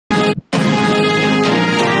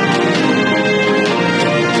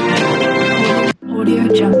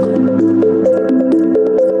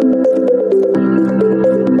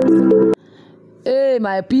Hey,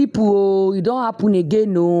 my people, it don't happen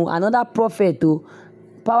again, no. Another prophet,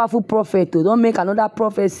 powerful prophet, don't make another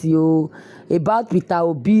prophecy, about Peter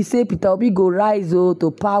Obi. Say Peter Obi go rise,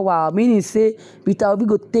 to power. Meaning, say Peter Obi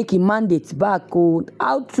go take his mandate back,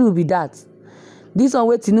 How true be that? This one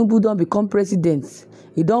where Tinubu don't become president,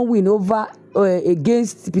 he don't win over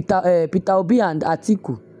against Peter Obi and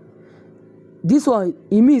Atiku. This one,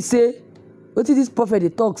 e mean say, what is this prophet dey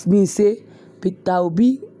talks mean say Peter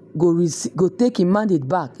Obi go take him mandate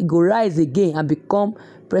back. He go rise again and become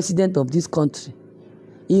president of this country.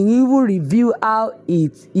 He even reveal how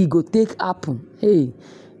it go take happen. Hey,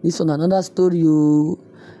 this one another story.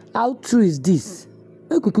 How true is this?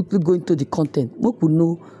 Make we quickly go into the content. Make we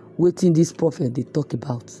know wetin this prophet dey talk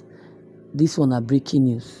about. This one are breaking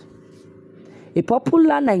news. A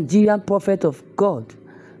popular Nigerian prophet of God,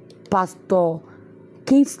 Pastor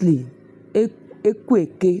Kingsley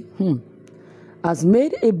Ekwueke, has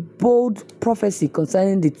made a bold prophecy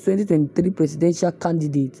concerning the 2023 presidential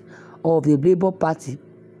candidate of the Labour Party,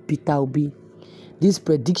 Peter Obi. This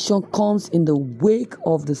prediction comes in the wake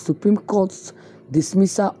of the Supreme Court's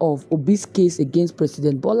dismissal of Obi's case against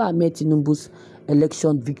President Bola Ahmed Tinubu's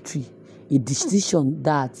election victory, a decision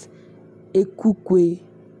that Ekwueke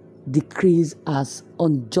decrees as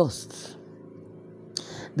unjust.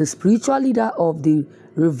 The spiritual leader of the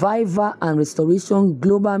Revival and Restoration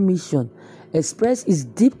Global Mission expressed his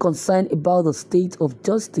deep concern about the state of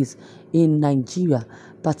justice in Nigeria,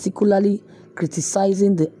 particularly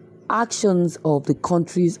criticizing the actions of the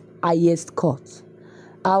country's highest court.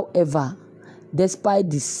 However, despite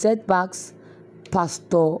the setbacks,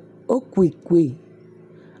 Pastor Ekwueke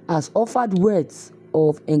has offered words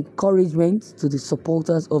of encouragement to the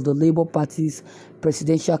supporters of the Labour Party's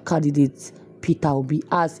presidential candidate Peter Obi,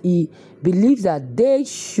 as he believes that they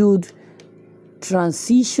should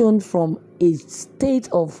transition from a state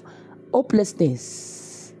of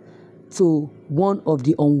hopelessness to one of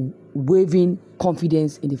the unwavering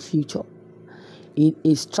confidence in the future. In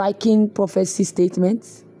a striking prophecy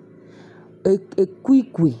statement,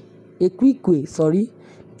 Ekwueke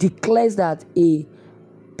declares that a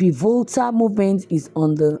pivotal movement is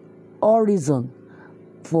on the horizon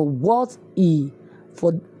for what he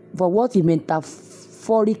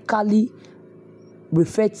metaphorically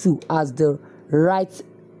referred to as the right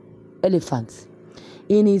elephant.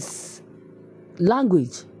 In his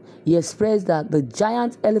language, he expressed that the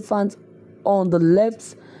giant elephant on the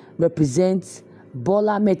left represents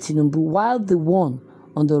Bola Ahmed Tinubu, while the one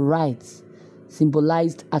on the right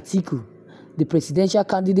symbolized Atiku, the presidential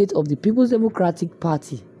candidate of the People's Democratic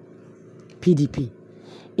Party, PDP.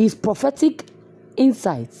 His prophetic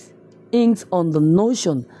insights hints on the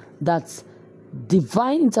notion that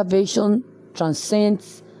divine intervention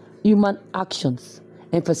transcends human actions,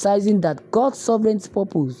 emphasizing that God's sovereign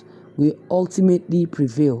purpose will ultimately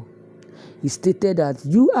prevail. He stated that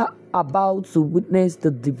you are about to witness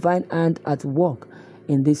the divine hand at work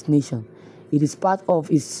in this nation. It is part of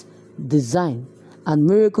his design, and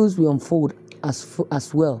miracles will unfold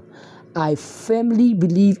as well. I firmly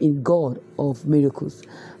believe in God of miracles.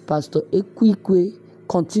 Pastor Ekwueke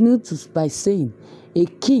continued by saying, a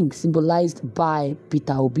king symbolized by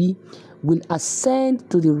Peter Obi will ascend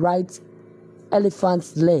to the right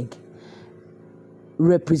elephant's leg,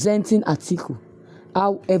 representing Atiku.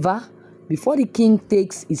 However, before the king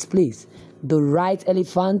takes his place, the right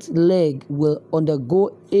elephant's leg will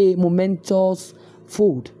undergo a momentous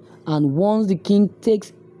fold, and once the king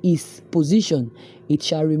takes his position, it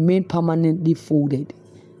shall remain permanently folded.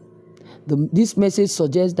 This message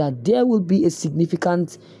suggests that there will be a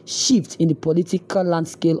significant shift in the political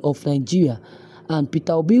landscape of Nigeria, and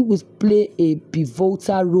Peter Obi will play a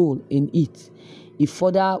pivotal role in it. He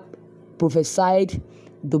further prophesied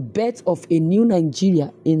the birth of a new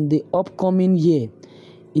Nigeria in the upcoming year,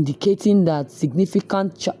 indicating that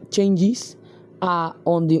significant changes are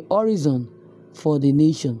on the horizon for the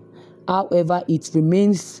nation. However, it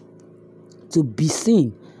remains to be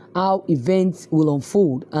seen how events will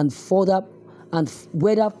unfold and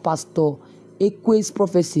whether Pastor Ekwe's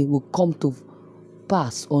prophecy will come to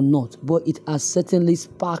pass or not. But it has certainly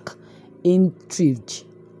sparked intrigue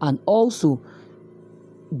and also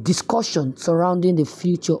discussion surrounding the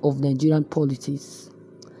future of Nigerian politics.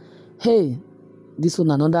 Hey, this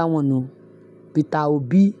one another one. No. Peter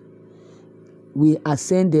Obi will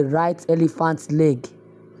ascend the right elephant's leg,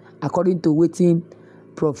 according to wetin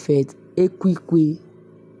Prophet Ekwueke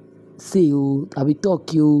say. I will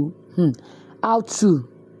talk you. How true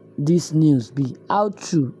this news be? How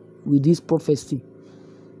true will this prophecy?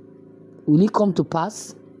 Will it come to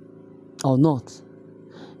pass or not?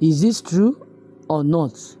 Is this true or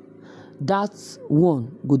not? That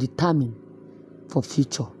one go determine for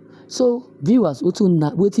future. So viewers,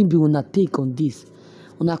 wetin be una take on this?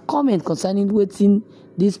 Una comment concerning wetin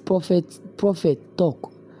this prophet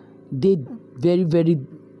talk dey very very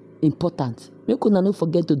important. Make una no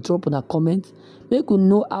forget to drop una comment. Make we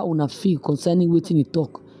know how una feel concerning wetin e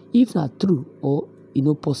talk, if na true or e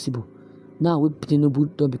no possible. Now wey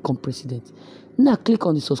Tinubu don become president, now click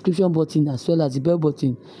on the subscription button as well as the bell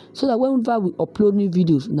button, so that whenever we upload new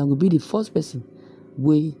videos, una go be the first person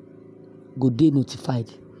wey go dey notified.